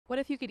What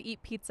if you could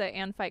eat pizza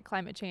and fight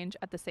climate change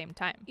at the same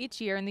time?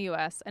 Each year in the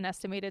US, an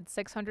estimated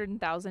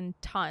 600,000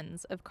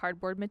 tons of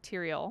cardboard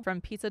material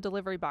from pizza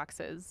delivery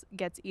boxes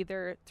gets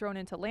either thrown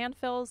into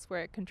landfills,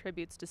 where it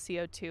contributes to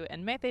CO2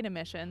 and methane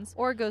emissions,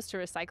 or goes to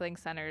recycling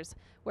centers,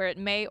 where it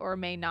may or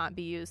may not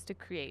be used to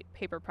create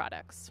paper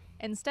products.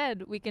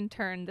 Instead, we can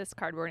turn this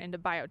cardboard into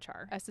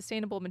biochar, a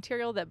sustainable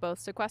material that both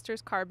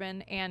sequesters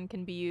carbon and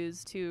can be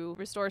used to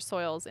restore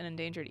soils in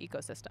endangered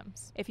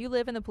ecosystems. If you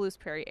live in the Palouse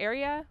Prairie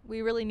area,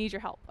 we really need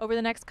your help. Over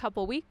the next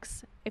couple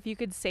weeks, if you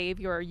could save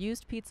your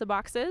used pizza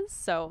boxes,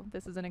 so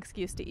this is an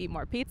excuse to eat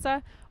more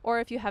pizza,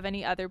 or if you have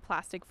any other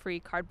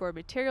plastic-free cardboard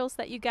materials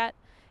that you get,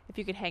 if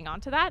you could hang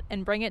on to that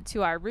and bring it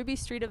to our Ruby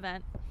Street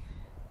event,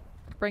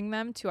 bring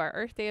them to our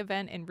Earth Day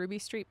event in Ruby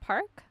Street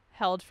Park,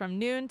 held from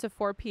noon to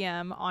 4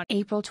 p.m. on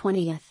April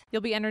 20th.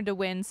 You'll be entered to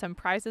win some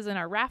prizes in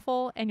our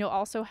raffle, and you'll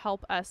also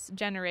help us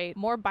generate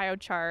more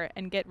biochar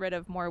and get rid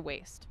of more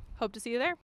waste. Hope to see you there.